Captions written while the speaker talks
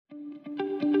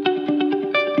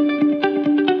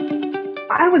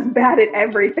was bad at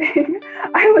everything.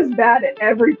 I was bad at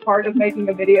every part of making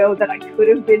a video that I could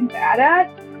have been bad at.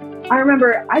 I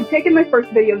remember I've taken my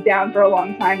first video down for a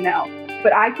long time now,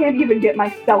 but I can't even get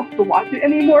myself to watch it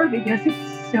anymore because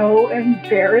it's so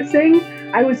embarrassing.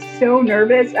 I was so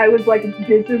nervous. I was like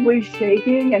visibly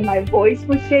shaking and my voice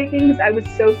was shaking because I was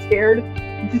so scared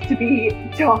just to be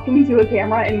talking to a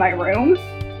camera in my room.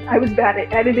 I was bad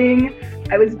at editing.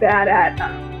 I was bad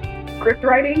at script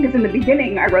writing because in the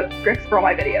beginning I wrote scripts for all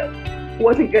my videos.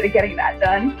 Wasn't good at getting that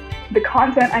done. The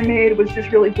content I made was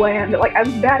just really bland. Like I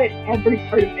was bad at every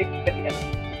part of making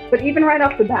videos. But even right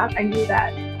off the bat, I knew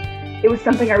that it was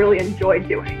something I really enjoyed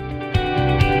doing.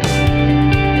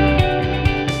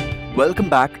 Welcome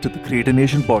back to the Creator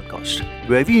Nation podcast,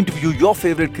 where we interview your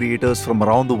favorite creators from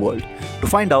around the world to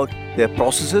find out their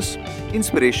processes,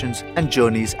 inspirations, and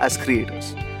journeys as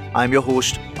creators. I'm your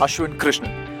host, Ashwin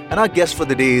Krishnan, and our guest for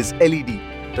the day is LED,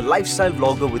 the lifestyle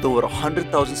vlogger with over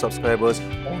 100,000 subscribers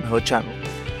on her channel.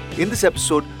 In this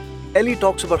episode, Ellie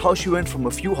talks about how she went from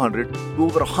a few hundred to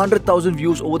over 100,000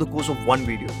 views over the course of one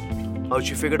video, how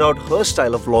she figured out her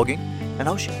style of vlogging, and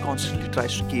how she constantly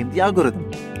tries to game the algorithm.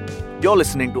 You're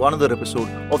listening to another episode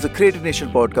of the Creator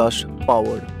Nation podcast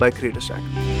powered by CreatorStack.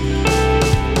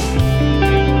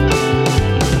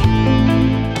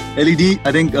 LED,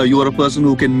 I think you are a person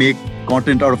who can make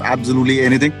content out of absolutely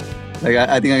anything. Like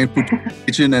I think I can put you in the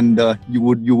kitchen and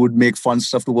you would make fun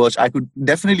stuff to watch. I could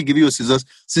definitely give you a scissors.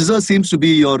 Scissors seems to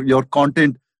be your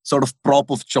content sort of prop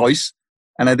of choice,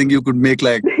 and I think you could make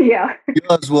like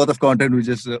years worth of content with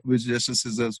just a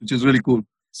scissors, which is really cool.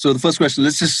 So the first question,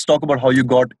 let's just talk about how you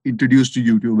got introduced to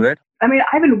YouTube, right? I mean,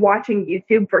 I've been watching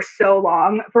YouTube for so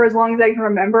long. For as long as I can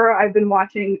remember, I've been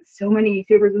watching so many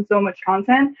YouTubers and so much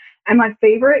content. And my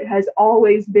favorite has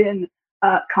always been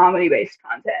comedy-based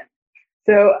content.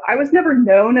 So I was never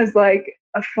known as like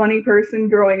a funny person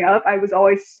growing up. I was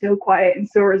always so quiet and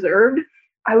so reserved.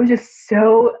 I was just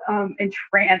so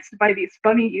entranced by these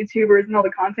funny YouTubers and all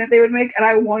the content they would make. And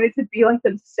I wanted to be like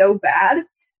them so bad.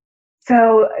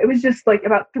 So it was just like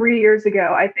about 3 years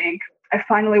ago, I think, I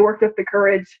finally worked up the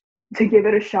courage to give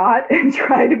it a shot and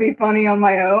try to be funny on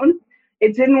my own.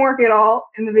 It didn't work at all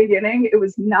in the beginning. It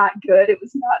was not good. It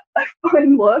was not a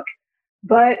fun look,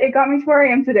 but it got me to where I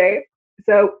am today.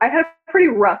 So I had a pretty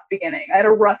rough beginning. I had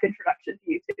a rough introduction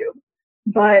to YouTube,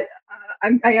 but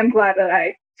I am glad that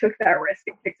I took that risk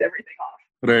and kicked everything off.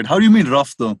 Right. How do you mean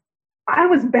rough though? I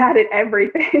was bad at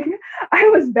everything. I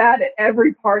was bad at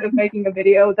every part of making a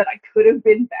video that I could have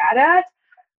been bad at.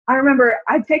 I remember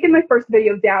I've taken my first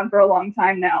video down for a long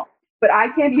time now, but I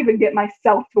can't even get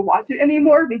myself to watch it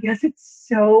anymore because it's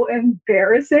so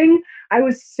embarrassing. I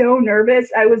was so nervous.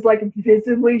 I was like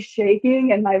visibly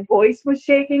shaking and my voice was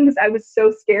shaking because I was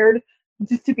so scared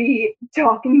just to be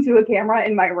talking to a camera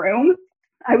in my room.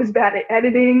 I was bad at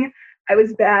editing. I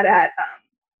was bad at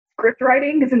script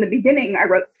writing because in the beginning I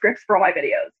wrote scripts for all my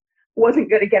videos. Wasn't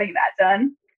good at getting that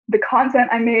done. The content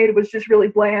I made was just really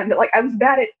bland. Like I was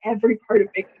bad at every part of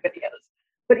making videos.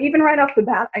 But even right off the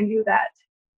bat, I knew that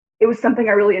it was something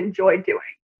I really enjoyed doing.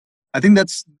 I think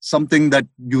that's something that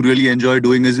you really enjoy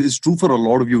doing is true for a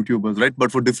lot of YouTubers, right?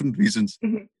 But for different reasons.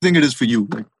 Mm-hmm. I think it is for you.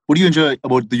 Like, what do you enjoy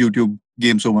about the YouTube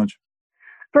game so much?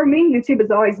 For me, YouTube has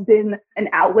always been an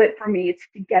outlet for me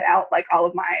to get out like all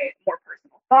of my more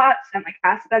personal thoughts and like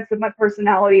aspects of my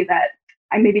personality that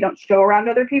I maybe don't show around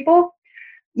other people.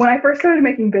 When I first started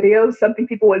making videos, something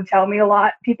people would tell me a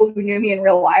lot, people who knew me in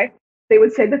real life, they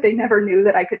would say that they never knew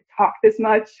that I could talk this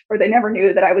much, or they never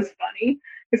knew that I was funny,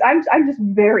 because I'm just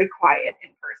very quiet in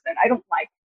person. I don't like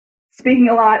speaking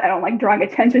a lot. I don't like drawing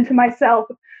attention to myself,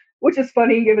 which is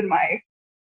funny given my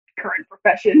current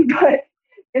profession, but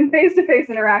in face-to-face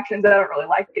interactions, I don't really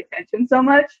like the attention so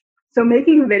much. So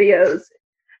making videos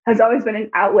has always been an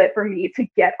outlet for me to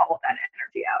get all that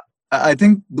energy out. I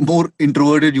think the more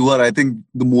introverted you are, I think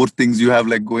the more things you have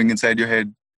like going inside your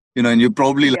head, and you're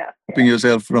probably stopping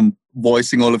yourself from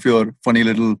voicing all of your funny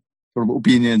little sort of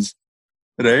opinions,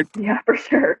 right? Yeah, for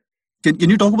sure. Can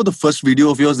you talk about the first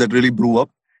video of yours that really blew up?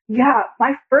 Yeah,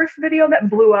 my first video that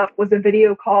blew up was a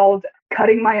video called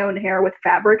Cutting My Own Hair with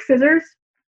Fabric Scissors.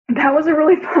 That was a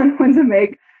really fun one to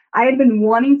make. I had been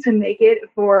wanting to make it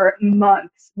for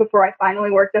months before I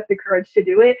finally worked up the courage to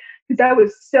do it because I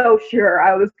was so sure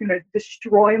I was going to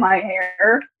destroy my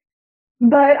hair.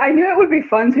 But I knew it would be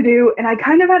fun to do, and I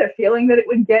kind of had a feeling that it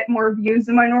would get more views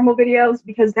than my normal videos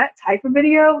because that type of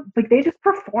video, like they just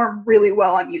perform really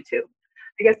well on YouTube.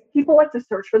 I guess people like to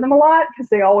search for them a lot because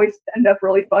they always end up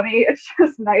really funny. It's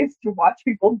just nice to watch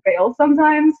people fail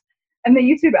sometimes. And the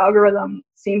YouTube algorithm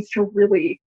seems to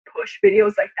really push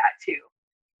videos like that too.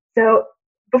 So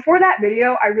before that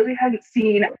video, I really hadn't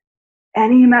seen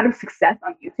any amount of success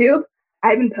on YouTube.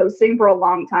 I've been posting for a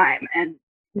long time and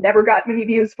never got many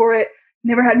views for it,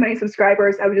 never had many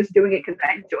subscribers. I was just doing it because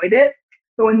I enjoyed it.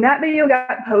 But when that video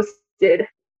got posted,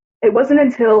 it wasn't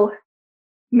until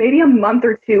maybe a month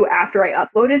or two after I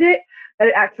uploaded it that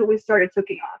it actually started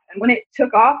taking off. And when it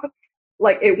took off,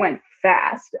 like it went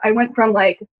fast. I went from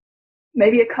like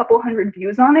maybe a couple hundred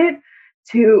views on it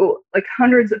to like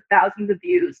hundreds of thousands of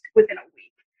views within a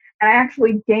week. And I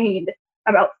actually gained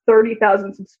about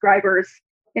 30,000 subscribers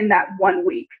in that 1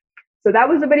 week. So that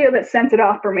was the video that sent it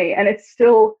off for me. And it's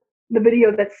still the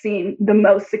video that's seen the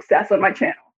most success on my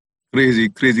channel. Crazy.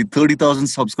 30,000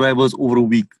 subscribers over a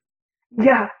week.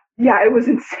 Yeah, it was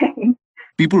insane.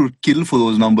 People would kill for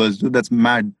those numbers. Dude. That's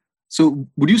mad. So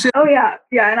would you say? Oh, yeah.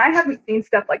 And I haven't seen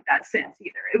stuff like that since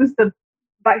either. It was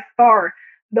by far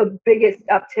the biggest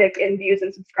uptick in views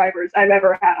and subscribers I've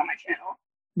ever had on my channel.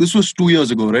 This was 2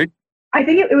 years ago, right? I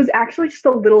think it was actually just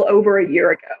a little over a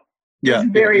year ago. Yeah.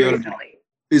 Very recently.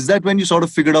 Is that when you sort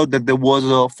of figured out that there was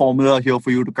a formula here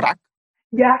for you to crack?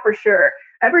 Yeah, for sure.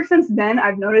 Ever since then,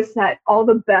 I've noticed that all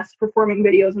the best performing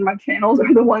videos on my channels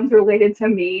are the ones related to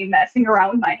me messing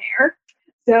around with my hair.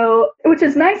 So, which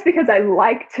is nice because I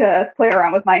like to play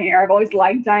around with my hair. I've always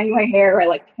liked dyeing my hair. I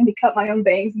like to cut my own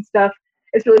bangs and stuff.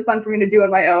 It's really fun for me to do on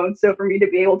my own. So for me to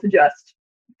be able to just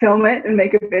film it and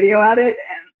make a video out of it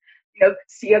and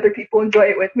see other people enjoy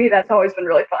it with me, that's always been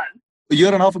really fun. A year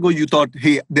and a half ago, you thought,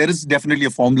 hey, there is definitely a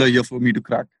formula here for me to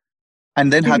crack.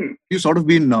 And then have you sort of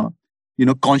been,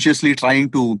 consciously trying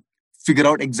to figure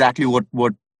out exactly what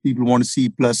people want to see,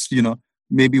 plus,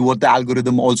 maybe what the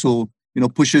algorithm also,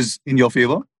 pushes in your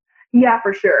favor? Yeah,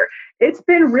 for sure. It's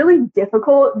been really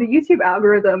difficult. The YouTube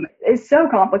algorithm is so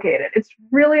complicated. It's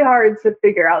really hard to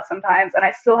figure out sometimes, and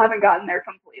I still haven't gotten there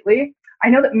completely. I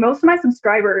know that most of my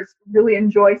subscribers really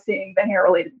enjoy seeing the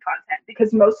hair-related content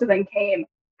because most of them came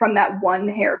from that one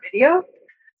hair video.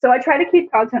 So I try to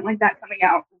keep content like that coming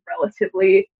out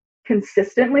relatively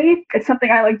consistently. It's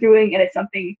something I like doing, and it's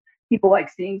something people like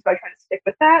seeing, so I try to stick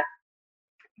with that.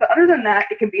 But other than that,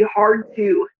 it can be hard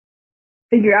to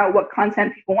figure out what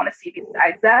content people want to see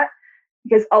besides that,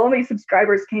 because all of these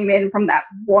subscribers came in from that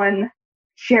one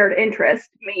shared interest,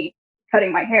 me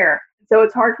cutting my hair. So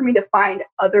it's hard for me to find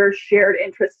other shared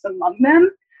interests among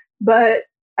them. But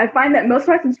I find that most of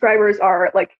my subscribers are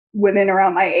like women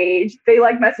around my age. They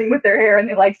like messing with their hair and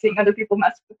they like seeing other people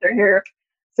mess with their hair.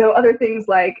 So other things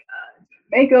like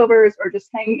makeovers or just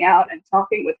hanging out and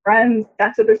talking with friends,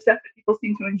 that's other stuff that people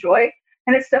seem to enjoy.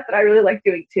 And it's stuff that I really like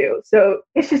doing too. So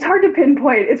it's just hard to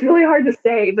pinpoint. It's really hard to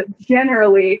say, but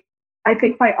generally, I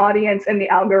think my audience and the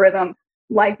algorithm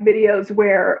like videos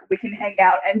where we can hang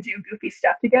out and do goofy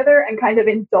stuff together and kind of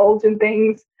indulge in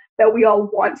things that we all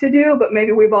want to do, but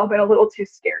maybe we've all been a little too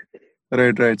scared to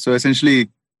do. Right. So essentially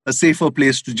a safer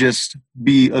place to just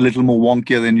be a little more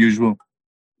wonkier than usual.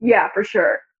 Yeah, for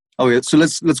sure. Okay, so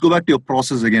let's go back to your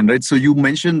process again, right? So you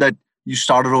mentioned that you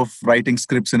started off writing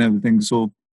scripts and everything.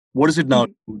 So what is it now?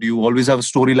 Do you always have a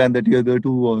storyline that you adhere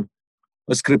to or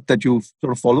a script that you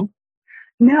sort of follow?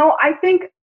 No, I think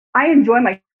I enjoy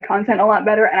my content a lot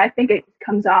better, and I think it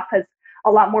comes off as a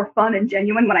lot more fun and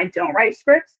genuine when I don't write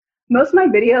scripts. Most of my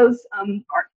videos aren't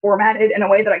formatted in a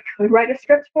way that I could write a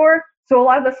script for. So a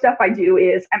lot of the stuff I do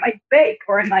is I might bake,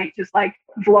 or I might just like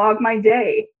vlog my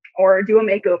day or do a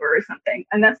makeover or something.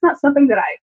 And that's not something that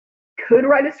I could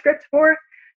write a script for.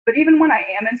 But even when I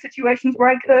am in situations where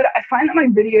I could, I find that my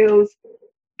videos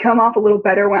come off a little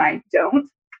better when I don't.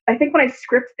 I think when I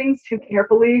script things too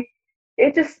carefully,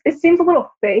 it seems a little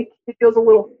fake. It feels a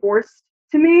little forced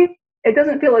to me. It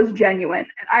doesn't feel as genuine.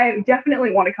 And I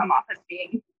definitely want to come off as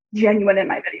being genuine in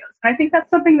my videos. And I think that's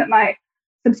something that my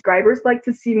subscribers like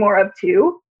to see more of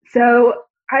too. So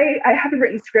I haven't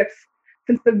written scripts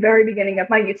since the very beginning of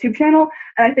my YouTube channel,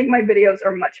 and I think my videos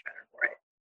are much better for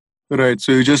it. Right.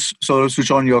 So you just sort of switch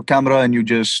on your camera and you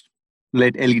just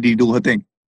let LED do her thing.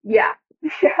 Yeah.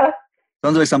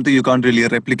 Sounds like something you can't really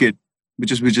replicate,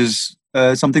 which is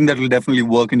something that will definitely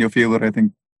work in your favor, I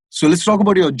think. So let's talk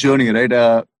about your journey,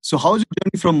 right? So how is your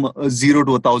journey from 0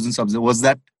 to 1,000 subs? Was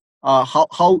that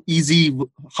how easy,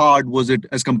 hard was it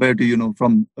as compared to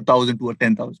from 1,000 to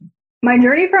 10,000? My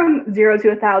journey from 0 to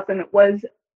 1,000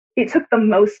 it took the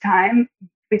most time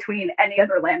between any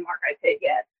other landmark I've hit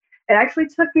yet. It actually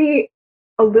took me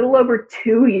a little over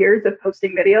 2 years of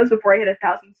posting videos before I hit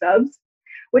 1,000 subs,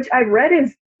 which I've read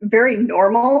is very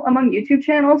normal among YouTube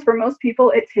channels. For most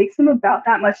people, it takes them about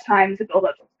that much time to build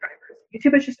up subscribers.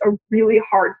 YouTube is just a really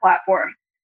hard platform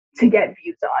to get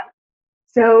views on.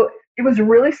 So it was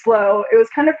really slow. It was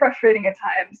kind of frustrating at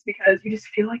times because you just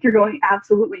feel like you're going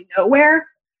absolutely nowhere.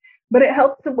 but it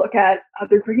helps to look at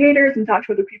other creators and talk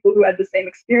to other people who had the same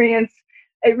experience.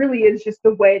 It really is just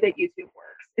the way that YouTube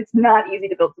works. It's not easy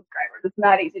to build subscribers. It's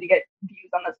not easy to get views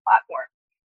on this platform.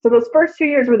 So those first 2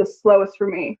 years were the slowest for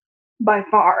me by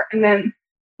far. And then,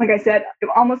 like I said,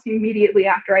 almost immediately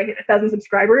after I hit 1,000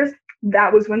 subscribers,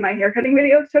 that was when my haircutting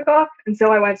videos took off. And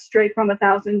so I went straight from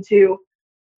 1,000 to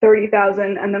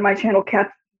 30,000. And then my channel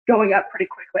kept going up pretty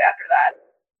quickly after that.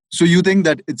 So you think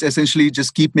that it's essentially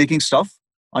just keep making stuff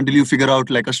until you figure out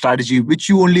like a strategy, which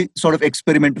you only sort of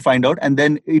experiment to find out, and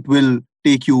then it will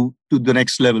take you to the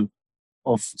next level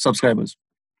of subscribers?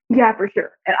 Yeah, for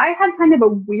sure. And I had kind of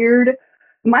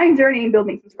my journey in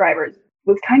building subscribers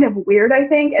was kind of weird, I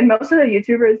think. And most of the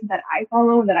YouTubers that I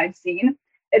follow and that I've seen,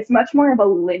 it's much more of a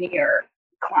linear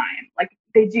climb. Like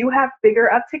they do have bigger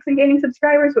upticks in gaining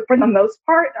subscribers, but for the most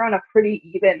part, they're on a pretty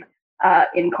even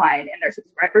incline in their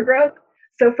subscriber growth.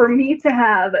 So for me to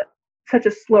have such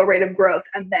a slow rate of growth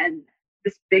and then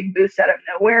this big boost out of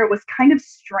nowhere was kind of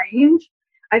strange.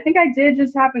 I think I did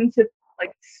just happen to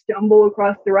like stumble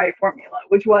across the right formula,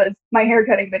 which was my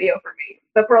haircutting video for me.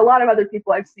 But for a lot of other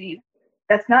people I've seen,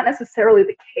 that's not necessarily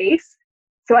the case.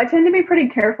 So I tend to be pretty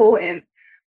careful in,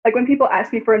 like when people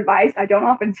ask me for advice, I don't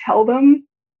often tell them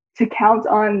to count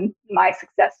on my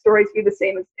success story to be the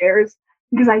same as theirs,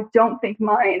 because I don't think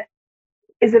mine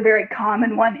is a very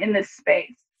common one in this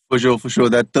space. For sure.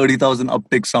 That 30,000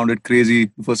 uptick sounded crazy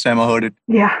the first time I heard it.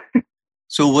 Yeah.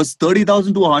 So was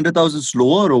 30,000 to 100,000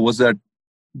 slower, or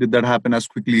did that happen as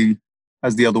quickly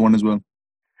as the other one as well?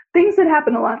 Things did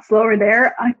happen a lot slower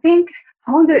there. I think,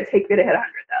 how long did it take me to hit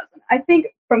 100,000? I think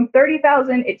from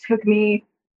 30,000, it took me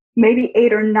maybe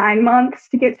 8 or 9 months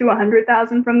to get to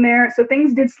 100,000 from there. So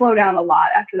things did slow down a lot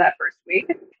after that first week.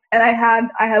 And I had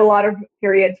a lot of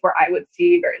periods where I would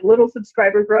see very little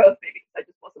subscriber growth, maybe because I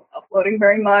just wasn't uploading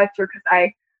very much or because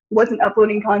I wasn't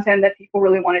uploading content that people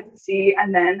really wanted to see.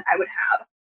 And then I would have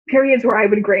periods where I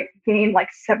would gain like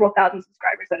several thousand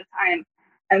subscribers at a time.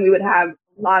 And we would have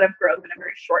a lot of growth in a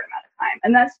very short amount of time.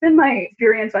 And that's been my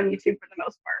experience on YouTube for the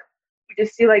most part. We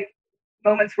just see like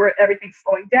moments where everything's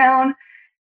slowing down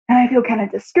and I feel kind of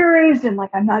discouraged and like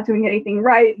I'm not doing anything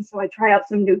right. And so I try out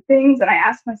some new things and I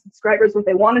ask my subscribers what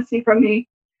they want to see from me.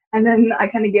 And then I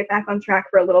kind of get back on track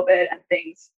for a little bit and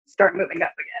things start moving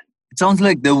up again. It sounds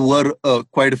like there were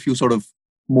quite a few sort of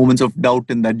moments of doubt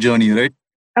in that journey, right?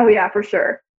 Oh, yeah, for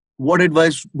sure. What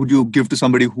advice would you give to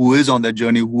somebody who is on that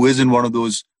journey, who is in one of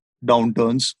those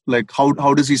downturns? Like how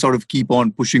does he sort of keep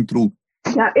on pushing through?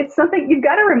 Yeah, it's something you've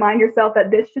got to remind yourself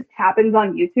that this just happens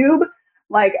on YouTube.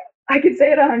 Like I could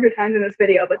say it 100 times in this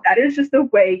video, but that is just the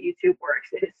way YouTube works.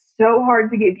 It is so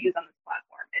hard to get views on this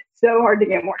platform. It's so hard to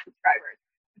get more subscribers.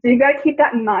 So you've got to keep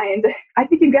that in mind. I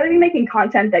think you've got to be making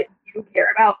content that you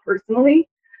care about personally,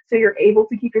 so you're able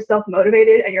to keep yourself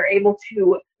motivated and you're able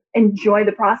to enjoy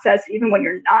the process even when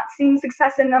you're not seeing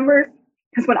success in numbers.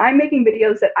 Because when I'm making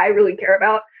videos that I really care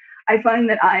about, I find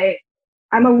that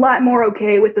I'm a lot more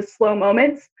okay with the slow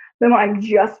moments than when I'm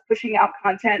just pushing out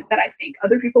content that I think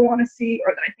other people want to see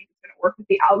or that I think is going to work with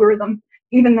the algorithm,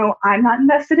 even though I'm not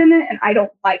invested in it and I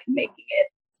don't like making it.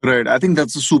 Right. I think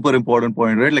that's a super important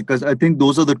point, right? Like, because I think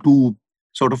those are the two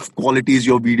sort of qualities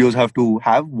your videos have to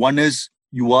have. One is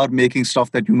you are making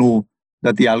stuff that you know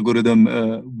that the algorithm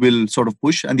will sort of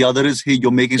push. And the other is, hey,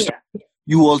 you're making stuff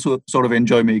you also sort of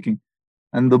enjoy making.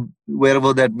 And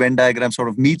wherever that Venn diagram sort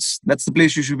of meets, that's the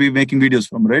place you should be making videos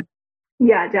from, right?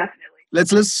 Yeah, definitely.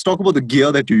 Let's talk about the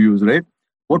gear that you use, right?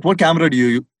 What camera do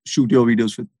you shoot your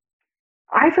videos with?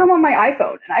 I film on my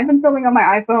iPhone, and I've been filming on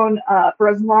my iPhone for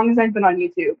as long as I've been on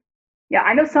YouTube. Yeah,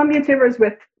 I know some YouTubers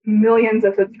with millions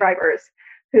of subscribers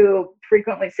who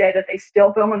frequently say that they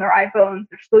still film on their iPhones.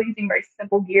 They're still using very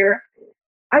simple gear.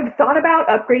 I've thought about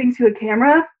upgrading to a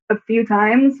camera a few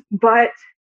times, but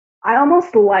I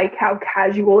almost like how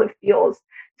casual it feels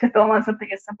to film on something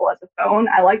as simple as a phone.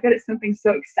 I like that it's something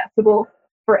so accessible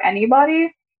for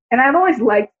anybody. And I've always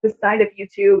liked the side of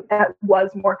YouTube that was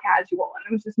more casual.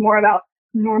 And it was just more about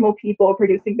normal people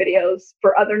producing videos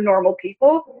for other normal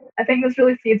people. I think this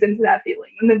really feeds into that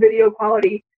feeling. When the video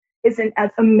quality isn't as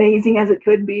amazing as it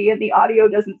could be and the audio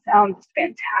doesn't sound just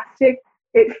fantastic,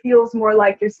 it feels more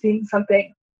like you're seeing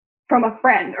something from a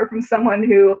friend or from someone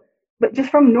but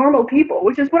just from normal people,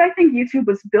 which is what I think YouTube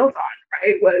was built on,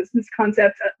 right? Was this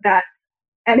concept that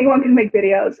anyone can make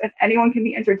videos and anyone can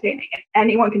be entertaining and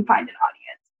anyone can find an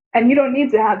audience. And you don't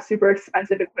need to have super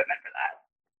expensive equipment for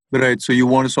that. Right. So you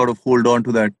want to sort of hold on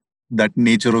to that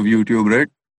nature of YouTube, right?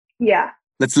 Yeah.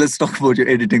 Let's talk about your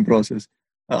editing process.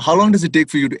 How long does it take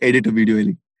for you to edit a video,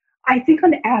 Ellie? I think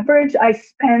on average, I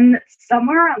spend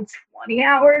somewhere around 20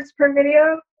 hours per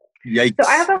video. Yikes. So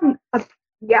I have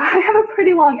Yeah, I have a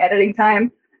pretty long editing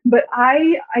time, but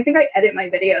I think I edit my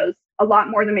videos a lot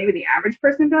more than maybe the average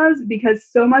person does because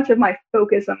so much of my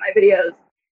focus on my videos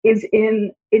is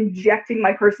in injecting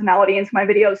my personality into my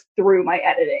videos through my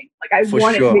editing. Like I For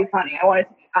want it to sure. be funny, I want it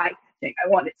to be eye catching, I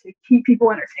want it to keep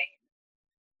people entertained.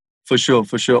 For sure,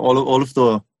 for sure. All of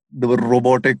the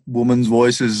robotic woman's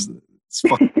voices. It's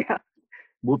fuck. Yeah,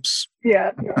 Whoops.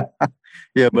 yeah.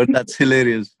 Yeah, but that's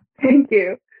hilarious. Thank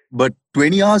you. But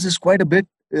 20 hours is quite a bit.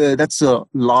 That's a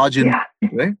large Yeah,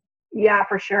 investment, right? yeah,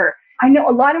 for sure. I know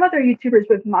a lot of other YouTubers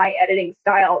with my editing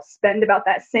style spend about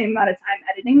that same amount of time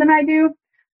editing than I do.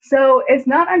 So it's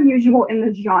not unusual in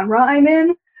the genre I'm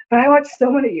in, but I watch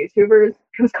so many YouTubers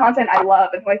whose content I love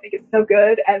and who I think is so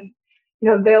good. And,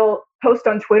 they'll post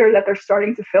on Twitter that they're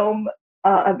starting to film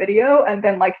a video, and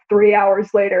then like 3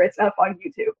 hours later, it's up on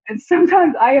YouTube. And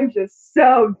sometimes I am just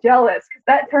so jealous because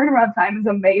that turnaround time is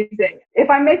amazing. If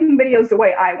I'm making videos the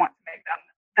way I want to make them,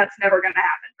 that's never going to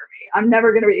happen for me. I'm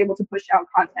never going to be able to push out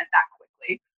content that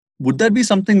quickly. Would that be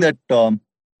something that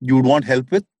you would want help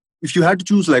with? If you had to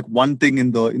choose like one thing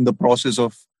in the process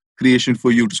of creation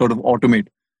for you to sort of automate,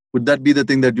 would that be the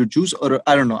thing that you choose? Or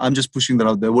I don't know. I'm just pushing that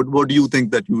out there. What do you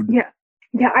think that you would? Yeah.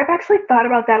 Yeah, I've actually thought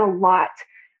about that a lot.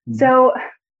 Mhm. So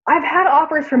I've had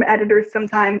offers from editors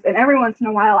sometimes, and every once in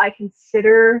a while I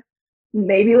consider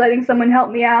maybe letting someone help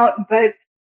me out, but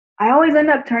I always end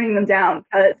up turning them down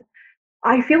because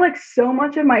I feel like so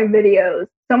much of my videos,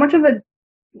 so much of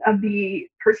the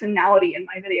personality in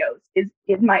my videos is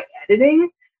in my editing.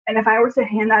 And if I were to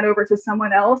hand that over to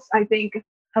someone else, I think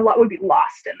a lot would be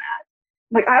lost in that.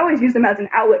 Like I always use them as an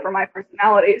outlet for my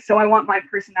personality. So I want my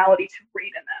personality to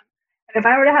read in them. And if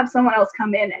I were to have someone else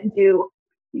come in and do,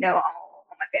 all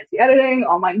my fancy editing,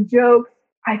 all my jokes,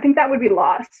 I think that would be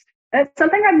lost. And it's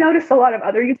something I've noticed a lot of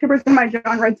other YouTubers in my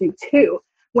genre do too.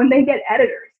 When they get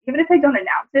editors, even if they don't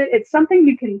announce it, it's something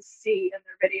you can see in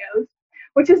their videos,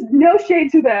 which is no shade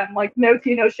to them, like no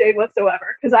tea, no shade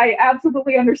whatsoever, because I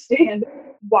absolutely understand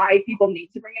why people need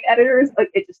to bring in editors.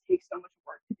 Like it just takes so much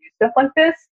work to do stuff like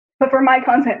this. But for my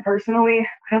content personally,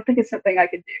 I don't think it's something I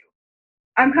could do.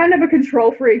 I'm kind of a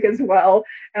control freak as well,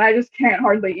 and I just can't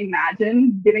hardly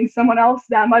imagine giving someone else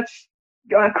that much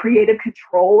creative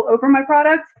control over my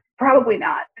product. Probably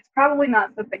not. It's probably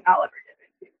not something I'll ever get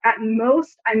into. At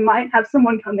most, I might have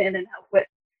someone come in and help with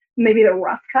maybe the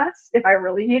rough cuts if I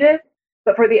really need it.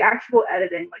 But for the actual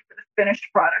editing, like for the finished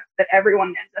product that everyone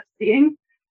ends up seeing,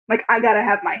 like I gotta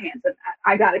have my hands in that.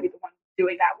 I gotta be the one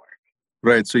doing that work.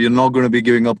 Right. So you're not going to be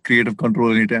giving up creative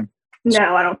control anytime.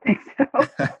 No, I don't think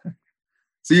so.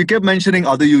 So you kept mentioning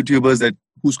other YouTubers that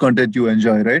whose content you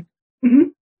enjoy, right?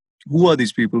 Mhm. Who are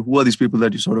these people? Who are these people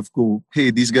that you sort of go, hey,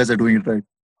 these guys are doing it right?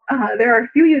 There are a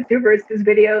few YouTubers whose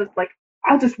videos, like,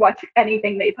 I'll just watch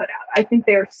anything they put out. I think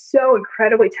they are so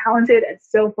incredibly talented and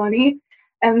so funny.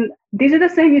 And these are the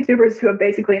same YouTubers who have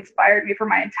basically inspired me for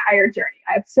my entire journey.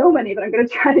 I have so many, but I'm going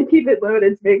to try to keep it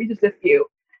limited to maybe just a few.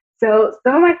 So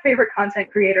some of my favorite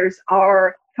content creators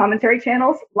are commentary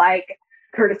channels like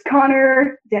Curtis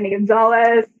Connor, Danny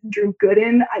Gonzalez, Drew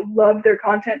Gooden. I love their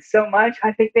content so much.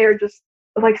 I think they are just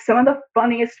like some of the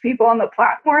funniest people on the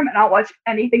platform, and I'll watch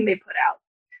anything they put out.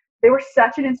 They were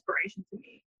such an inspiration to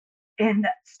me in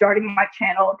starting my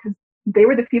channel because they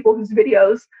were the people whose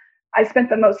videos I spent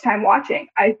the most time watching.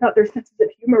 I thought their senses of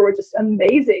humor were just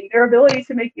amazing. Their ability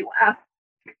to make you laugh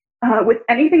with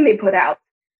anything they put out.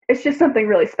 It's just something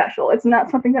really special. It's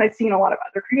not something that I see in a lot of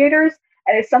other creators,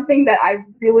 and it's something that I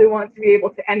really want to be able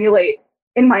to emulate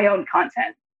in my own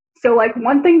content. So, like,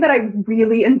 one thing that I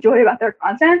really enjoy about their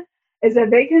content is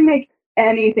that they can make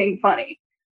anything funny.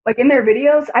 Like in their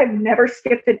videos, I've never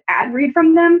skipped an ad read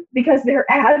from them because their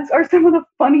ads are some of the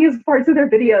funniest parts of their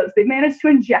videos. They manage to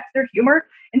inject their humor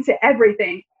into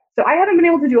everything. So I haven't been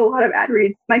able to do a lot of ad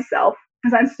reads myself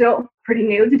because I'm still pretty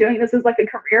new to doing this as like a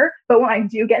career. But when I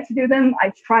do get to do them,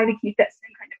 I try to keep that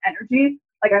same kind of energy.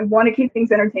 Like I want to keep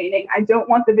things entertaining. I don't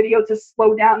want the video to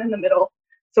slow down in the middle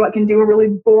so I can do a really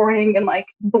boring and like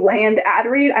bland ad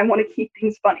read. I want to keep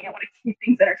things funny. I want to keep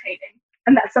things entertaining.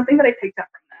 And that's something that I picked up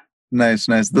from them. Nice,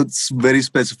 nice. That's very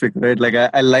specific, right? Like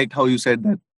I liked how you said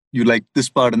that you like this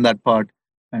part and that part,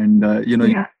 and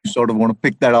Yeah. you sort of want to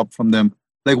pick that up from them.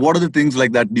 Like, what are the things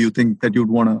like that do you think that you'd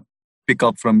want to pick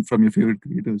up from your favorite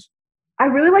creators? I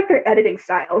really like their editing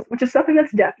styles, which is something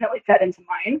that's definitely fed into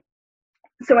mine.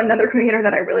 So another creator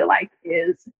that I really like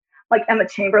is like Emma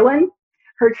Chamberlain.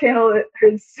 Her channel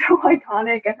is so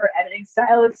iconic and her editing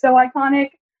style is so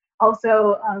iconic.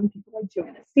 Also, people like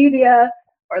Joanna Stevia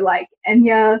or like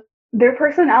Enya, their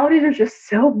personalities are just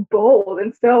so bold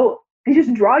and so they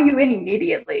just draw you in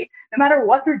immediately. No matter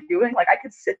what they're doing, like I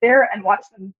could sit there and watch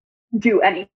them do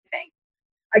anything.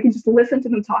 I can just listen to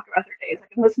them talk about their days.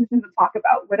 I can listen to them talk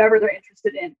about whatever they're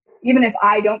interested in, even if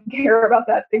I don't care about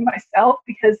that thing myself,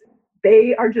 because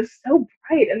they are just so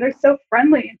bright and they're so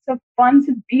friendly and so fun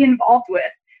to be involved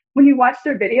with. When you watch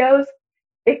their videos,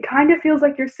 it kind of feels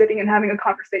like you're sitting and having a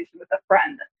conversation with a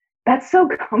friend. That's so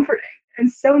comforting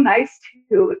and so nice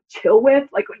to chill with.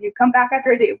 Like when you come back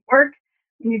after a day of work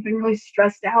and you've been really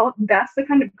stressed out, that's the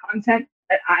kind of content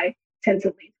that I tend to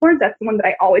lean towards. That's the one that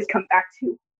I always come back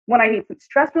to when I need some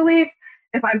stress relief.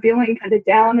 If I'm feeling kind of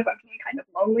down, if I'm feeling kind of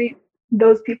lonely,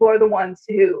 those people are the ones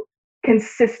who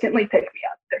consistently pick me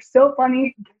up. They're so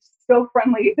funny, they're so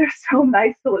friendly, they're so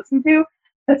nice to listen to.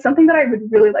 That's something that I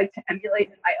would really like to emulate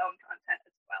in my own content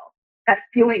as well. That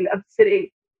feeling of sitting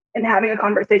and having a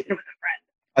conversation with a friend.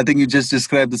 I think you just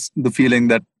described the feeling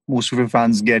that most of your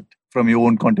fans get from your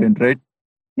own content, right?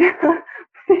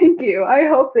 Thank you. I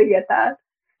hope they get that.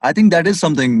 I think that is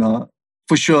something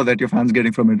for sure that your fans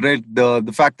getting from it, right?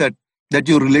 The fact that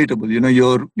you're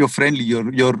relatable, you're friendly,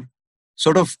 you're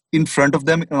sort of in front of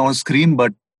them on screen,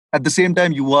 but at the same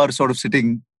time you are sort of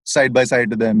sitting side by side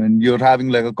to them and you're having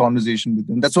like a conversation with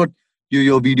them. That's what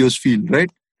your videos feel, right?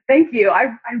 Thank you. I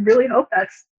really hope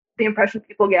that's the impression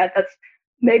people get. That's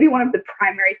maybe one of the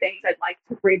primary things I'd like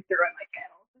to read through on my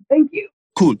channel. Thank you.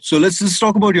 Cool. So let's just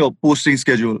talk about your posting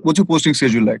schedule. What's your posting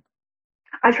schedule like?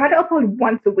 I try to upload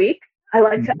once a week. I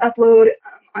like to upload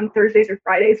on Thursdays or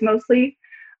Fridays mostly.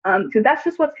 So that's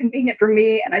just what's convenient for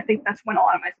me. And I think that's when a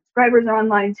lot of my subscribers are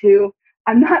online too.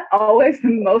 I'm not always the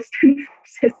most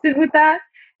consistent with that.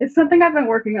 It's something I've been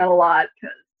working on a lot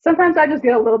because sometimes I just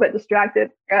get a little bit distracted.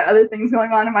 I got other things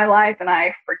going on in my life and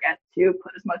I forget to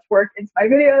put as much work into my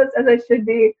videos as I should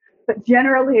be. But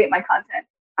generally, my content,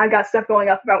 I got stuff going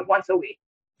up about once a week.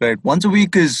 Right. Once a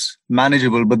week is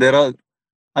manageable, but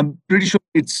I'm pretty sure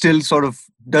it still sort of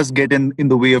does get in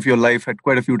the way of your life at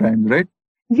quite a few times, right?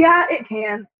 Yeah, it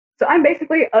can. So I'm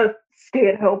basically a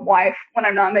stay-at-home wife. When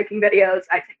I'm not making videos,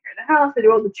 I take care of the house, I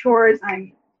do all the chores,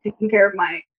 I'm taking care of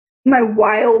my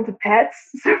wild pets.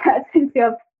 So that takes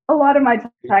up a lot of my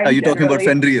time. Are you talking about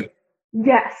Fenrir?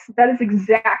 Yes, that is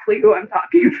exactly who I'm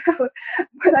talking about.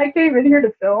 When I came in here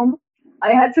to film,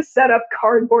 I had to set up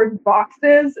cardboard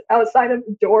boxes outside of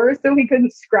the door so he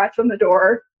couldn't scratch on the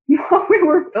door while we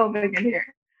were filming in here.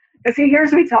 Because he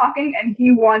hears me talking and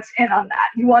he wants in on that.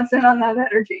 He wants in on that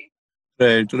energy.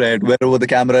 Right. Wherever the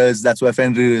camera is, that's where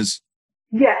Fenrir is.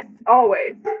 Yes,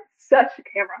 always. Such a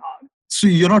camera hog. So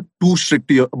you're not too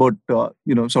strict about,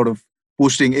 sort of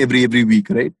posting every week,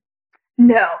 right?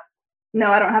 No,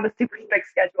 I don't have a super strict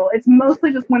schedule. It's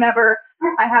mostly just whenever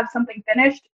I have something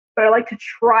finished, but I like to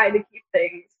try to keep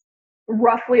things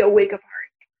roughly a week apart.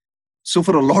 So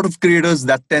for a lot of creators,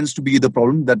 that tends to be the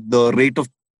problem, that the rate of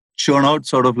churn out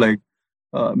sort of like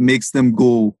makes them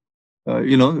go,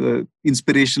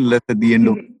 inspiration left at the end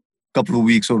of a couple of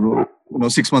weeks or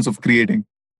 6 months of creating.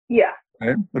 Yeah.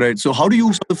 Right. So how do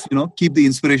you sort of, keep the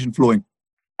inspiration flowing?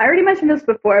 I already mentioned this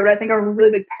before, but I think a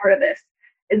really big part of this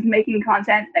is making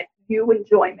content that you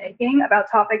enjoy making about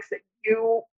topics that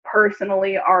you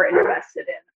personally are invested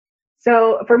in.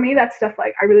 So for me, that's stuff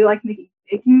like I really like making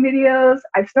baking videos.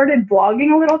 I've started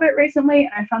vlogging a little bit recently,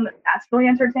 and I found that that's really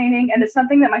entertaining. And it's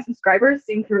something that my subscribers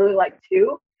seem to really like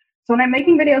too. So when I'm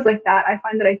making videos like that, I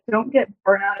find that I don't get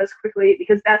burnout as quickly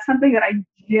because that's something that I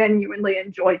genuinely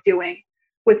enjoy doing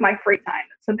with my free time.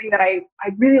 It's something that I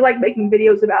really like making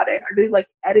videos about it. I really like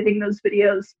editing those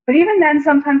videos. But even then,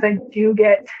 sometimes I do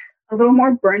get a little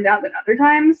more burned out than other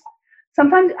times.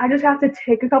 Sometimes I just have to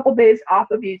take a couple days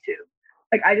off of YouTube.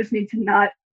 Like I just need to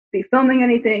not be filming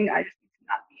anything. I just need to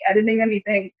not be editing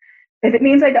anything. If it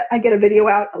means I get a video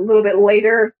out a little bit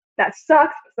later, that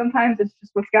sucks. But sometimes it's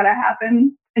just what's got to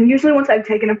happen. And usually once I've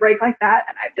taken a break like that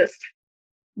and I've just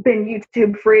been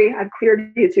YouTube free, I've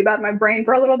cleared YouTube out of my brain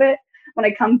for a little bit. When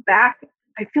I come back,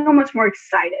 I feel much more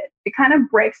excited. It kind of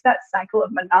breaks that cycle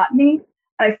of monotony.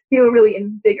 And I feel really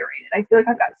invigorated. I feel like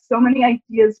I've got so many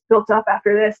ideas built up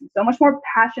after this and so much more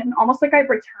passion, almost like I've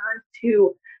returned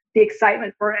to the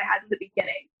excitement for it I had in the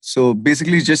beginning. So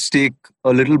basically just take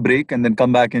a little break and then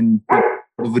come back and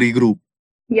regroup.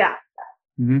 Yeah.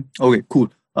 Mm-hmm. Okay, cool.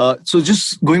 So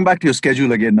just going back to your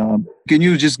schedule again, can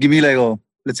you just give me like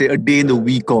let's say a day in the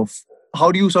week of, how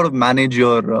do you sort of manage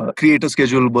your creator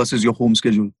schedule versus your home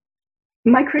schedule?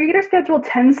 My creator schedule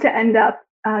tends to end up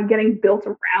getting built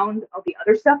around all the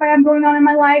other stuff I have going on in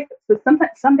my life. So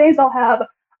some days I'll have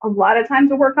a lot of time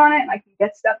to work on it and I can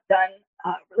get stuff done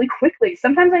really quickly.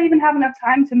 Sometimes I even have enough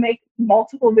time to make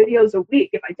multiple videos a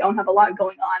week if I don't have a lot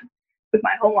going on with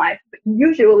my home life. But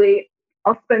usually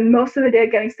I'll spend most of the day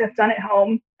getting stuff done at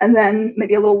home, and then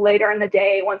maybe a little later in the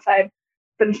day, once I've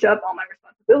finished up all my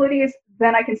responsibilities,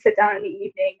 then I can sit down in the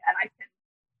evening and I can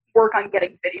work on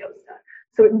getting videos done.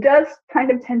 So it does kind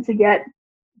of tend to get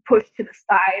pushed to the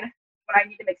side when I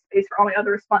need to make space for all my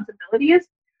other responsibilities.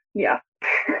 Yeah.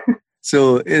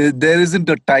 So there isn't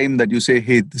a time that you say,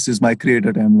 hey, this is my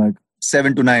creator time, like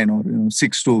 7 to 9 or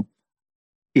 6 to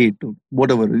 8 or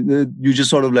whatever. You just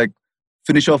sort of like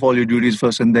finish off all your duties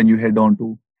first and then you head on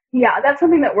to. Yeah, that's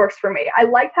something that works for me. I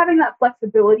like having that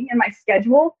flexibility in my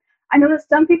schedule. I know that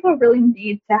some people really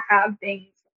need to have things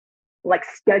like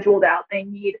scheduled out. They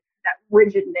need that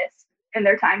rigidness in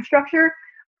their time structure.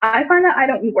 I find that I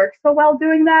don't work so well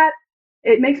doing that.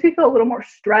 It makes me feel a little more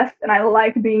stressed, and I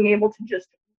like being able to just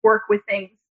work with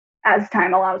things as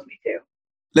time allows me to.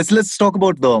 Let's talk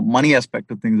about the money aspect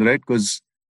of things, right? Because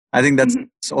I think that's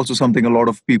also something a lot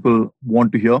of people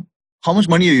want to hear. How much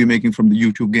money are you making from the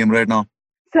YouTube game right now?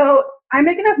 So I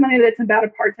make enough money that it's about a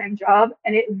part-time job,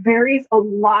 and it varies a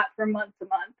lot from month to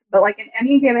month. But like in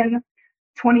any given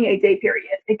 28-day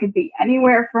period, it could be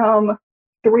anywhere from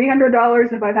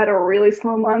 $300 if I've had a really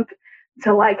slow month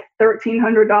to like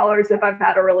 $1,300 if I've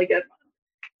had a really good month.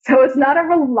 So it's not a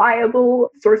reliable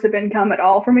source of income at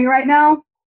all for me right now,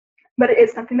 but it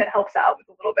is something that helps out with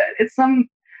a little bit.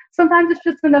 Sometimes it's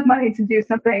just enough money to do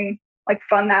something like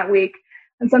fun that week,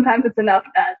 and sometimes it's enough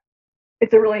that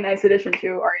it's a really nice addition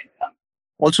to our income.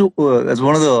 Also, that's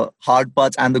one of the hard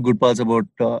parts and the good parts about,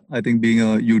 I think, being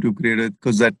a YouTube creator,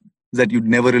 because that you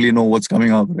never really know what's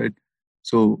coming up, right?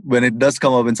 So when it does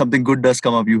come up, when something good does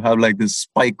come up, you have like this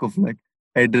spike of like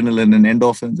adrenaline and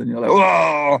endorphins, and you're like,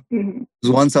 whoa,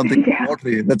 there's one something. Yeah.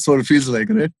 That's what it feels like,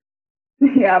 right?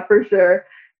 Yeah, for sure.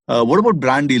 What about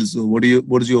brand deals? What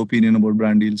is your opinion about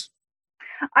brand deals?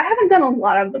 I haven't done a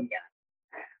lot of them yet.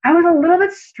 I was a little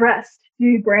bit stressed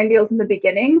to do brand deals in the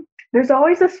beginning. There's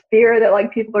always this fear that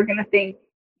like people are going to think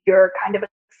you're kind of a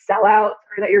sellout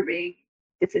or that you're being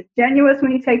disingenuous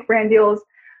when you take brand deals.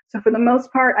 So for the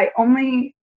most part, I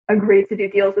only agree to do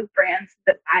deals with brands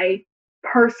that I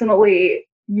personally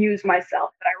use myself,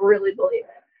 that I really believe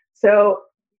in. So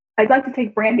I'd like to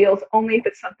take brand deals only if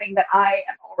it's something that I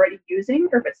am already using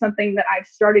or if it's something that I've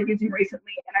started using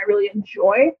recently and I really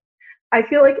enjoy. I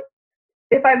feel like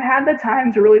if I've had the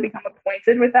time to really become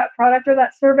acquainted with that product or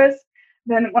that service,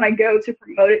 then when I go to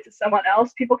promote it to someone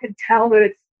else, people can tell that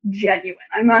it's genuine.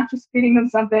 I'm not just feeding them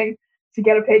something to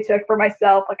get a paycheck for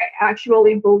myself. Like I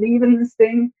actually believe in this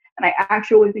thing and I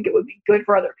actually think it would be good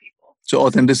for other people. So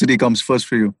authenticity comes first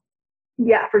for you.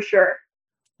 Yeah, for sure.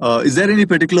 Is there any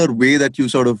particular way that you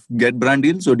sort of get brand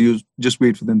deals, or do you just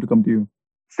wait for them to come to you?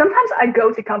 Sometimes I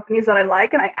go to companies that I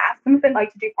like and I ask them if they'd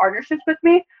like to do partnerships with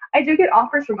me. I do get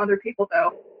offers from other people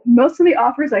though. Most of the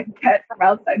offers I get from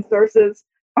outside sources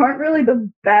aren't really the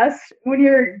best when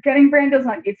you're getting brand deals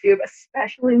on YouTube,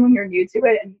 especially when you're new to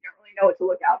it and you don't really know what to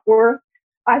look out for.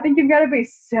 I think you've got to be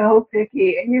so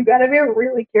picky and you've got to be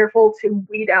really careful to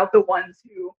weed out the ones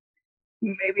who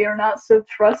maybe are not so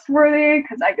trustworthy,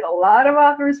 because I get a lot of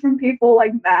offers from people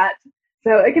like that.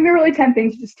 So it can be really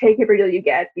tempting to just take every deal you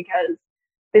get because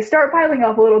they start piling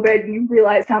up a little bit and you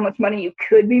realize how much money you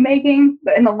could be making.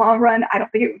 But in the long run, I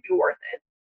don't think it would be worth it.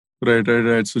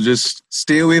 Right. So just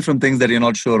stay away from things that you're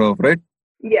not sure of, right?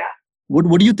 Yeah.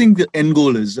 What do you think the end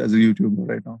goal is as a YouTuber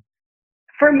right now?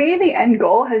 For me, the end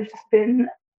goal has just been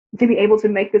to be able to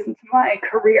make this into my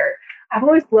career. I've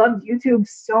always loved YouTube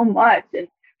so much. And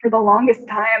for the longest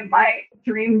time, my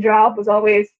dream job was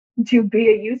always to be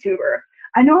a YouTuber.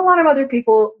 I know a lot of other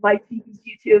people like to use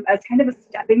YouTube as kind of a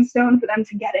stepping stone for them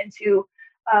to get into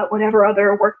whatever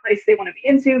other workplace they want to be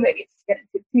into. Maybe it's get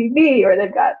into TV, or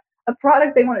they've got a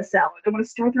product they want to sell, or they want to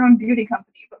start their own beauty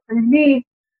company. But for me,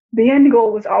 the end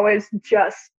goal was always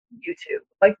just YouTube.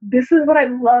 Like, this is what I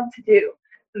love to do.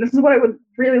 And this is what I would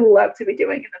really love to be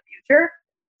doing in the future.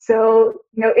 So,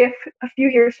 if a few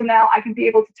years from now I can be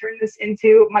able to turn this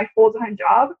into my full-time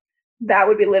job, that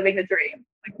would be living the dream.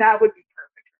 Like, that would be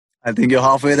perfect. I think you're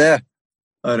halfway there.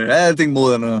 I think more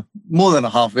than a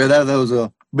halfway. That was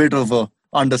a bit of a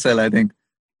undersell, I think.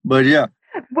 But yeah.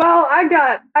 Well, I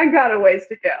got a ways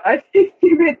to go. I think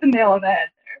you hit the nail on the head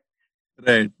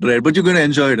there. Right. But you're going to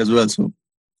enjoy it as well. So.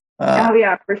 Oh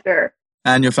yeah, for sure.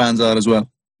 And your fans are as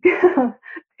well.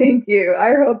 Thank you.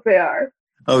 I hope they are.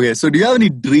 Okay. So do you have any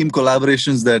dream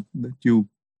collaborations that you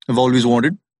have always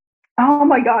wanted? Oh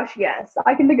my gosh, yes.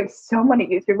 I can think of so many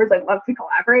YouTubers I'd love to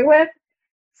collaborate with.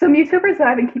 Some YouTubers that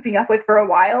I've been keeping up with for a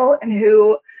while and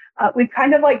who we've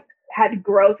kind of like had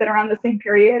growth at around the same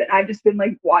period. And I've just been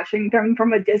like watching them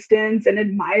from a distance and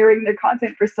admiring their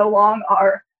content for so long.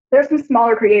 There's some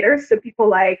smaller creators. So people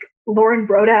like Lauren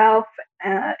Brodalf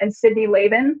and Sydney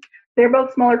Laban. They're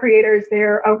both smaller creators.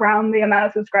 They're around the amount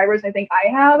of subscribers I think I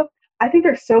have. I think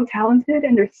they're so talented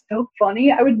and they're so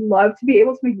funny. I would love to be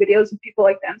able to make videos with people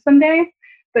like them someday.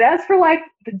 But as for like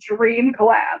the dream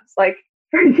collabs, like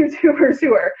for YouTubers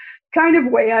who are kind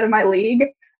of way out of my league,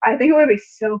 I think it would be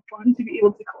so fun to be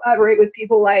able to collaborate with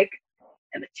people like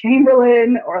Emma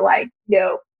Chamberlain or like,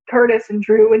 Curtis and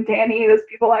Drew and Danny, those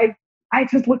people I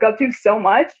just look up to so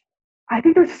much. I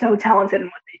think they're so talented in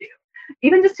what they do.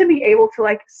 Even just to be able to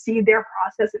like see their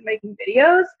process in making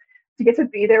videos, to get to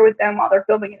be there with them while they're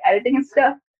filming and editing and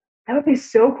stuff, that would be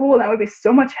so cool. And that would be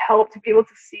so much help to be able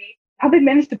to see how they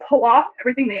managed to pull off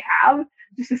everything they have,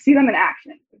 just to see them in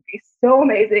action. It would be so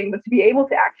amazing. But to be able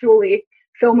to actually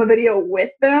film a video with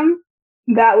them,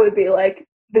 that would be like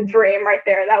the dream right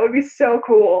there. That would be so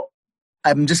cool.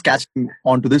 I'm just catching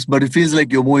on to this, but it feels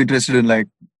like you're more interested in like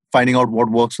finding out what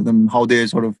works for them, how they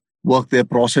sort of work their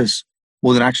process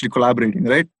more than actually collaborating,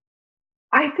 right?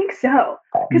 I think so.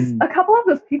 Because a couple of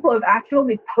those people have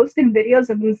actually posted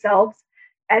videos of themselves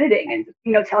editing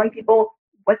and, telling people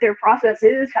what their process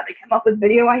is, how they come up with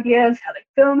video ideas, how they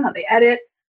film, how they edit.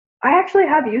 I actually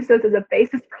have used those as a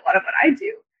basis for a lot of what I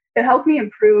do. It helped me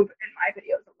improve in my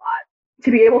videos a lot.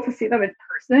 To be able to see them in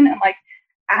person and like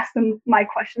ask them my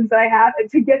questions that I have and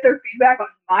to get their feedback on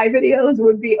my videos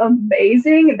would be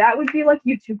amazing. That would be like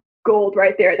YouTube gold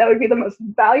right there. That would be the most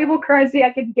valuable currency I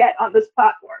could get on this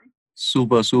platform.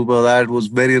 Super. That was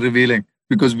very revealing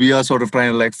because we are sort of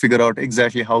trying to like figure out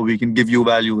exactly how we can give you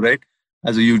value, right?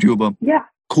 As a YouTuber. Yeah.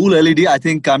 Cool, LED. I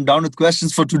think I'm done with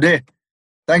questions for today.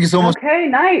 Thank you so much. Okay,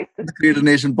 nice. The Creator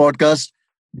Nation podcast.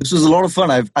 This was a lot of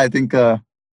fun. I think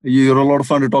you're a lot of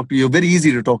fun to talk to. You're very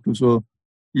easy to talk to. So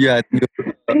yeah, I think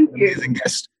you're an amazing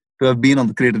guest to have been on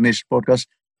the Creator Nation podcast.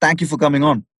 Thank you for coming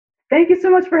on. Thank you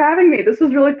so much for having me. This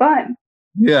was really fun.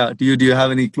 Yeah. Do you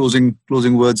have any closing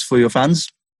words for your fans?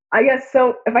 I guess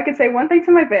so. If I could say one thing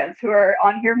to my fans who are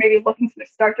on here, maybe looking to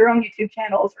start their own YouTube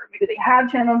channels, or maybe they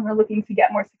have channels and they're looking to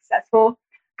get more successful,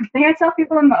 the thing I tell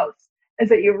people the most is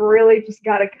that you really just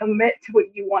got to commit to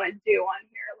what you want to do on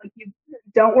here. Like, you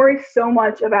don't worry so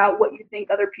much about what you think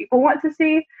other people want to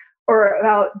see or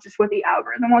about just what the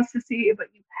algorithm wants to see, but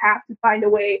you have to find a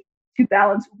way to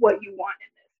balance what you want in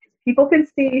this. Because people can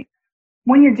see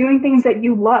when you're doing things that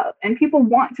you love, and people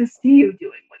want to see you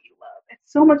doing what you love.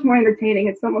 It's so much more entertaining.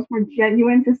 It's so much more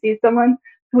genuine to see someone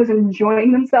who is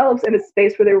enjoying themselves in a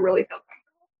space where they really feel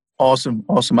comfortable.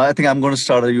 Awesome. I think I'm going to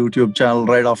start a YouTube channel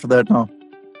right after that now.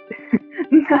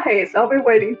 Nice. I'll be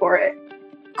waiting for it.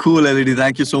 Cool, LED.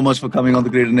 Thank you so much for coming on the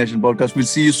Creator Nation podcast. We'll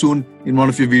see you soon in one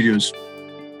of your videos.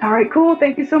 All right, cool.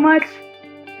 Thank you so much.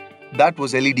 That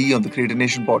was LED on the Creator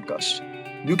Nation podcast.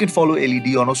 You can follow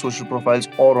LED on our social profiles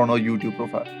or on our YouTube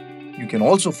profile. You can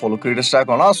also follow Creator Stack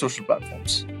on our social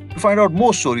platforms to find out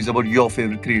more stories about your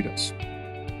favorite creators.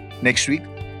 Next week,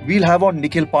 we'll have on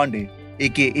Nikhil Pandey,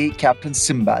 aka Captain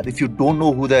Simbad. If you don't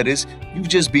know who that is, you've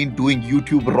just been doing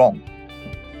YouTube wrong.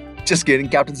 Just kidding,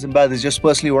 Captain Simbad is just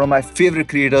personally one of my favorite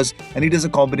creators, and he does a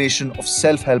combination of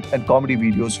self-help and comedy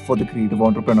videos for the creative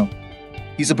entrepreneur.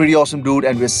 He's a pretty awesome dude,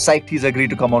 and we're psyched he's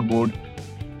agreed to come on board.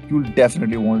 You'll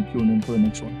definitely want to tune in for the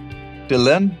next one. Till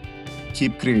then,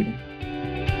 keep creating.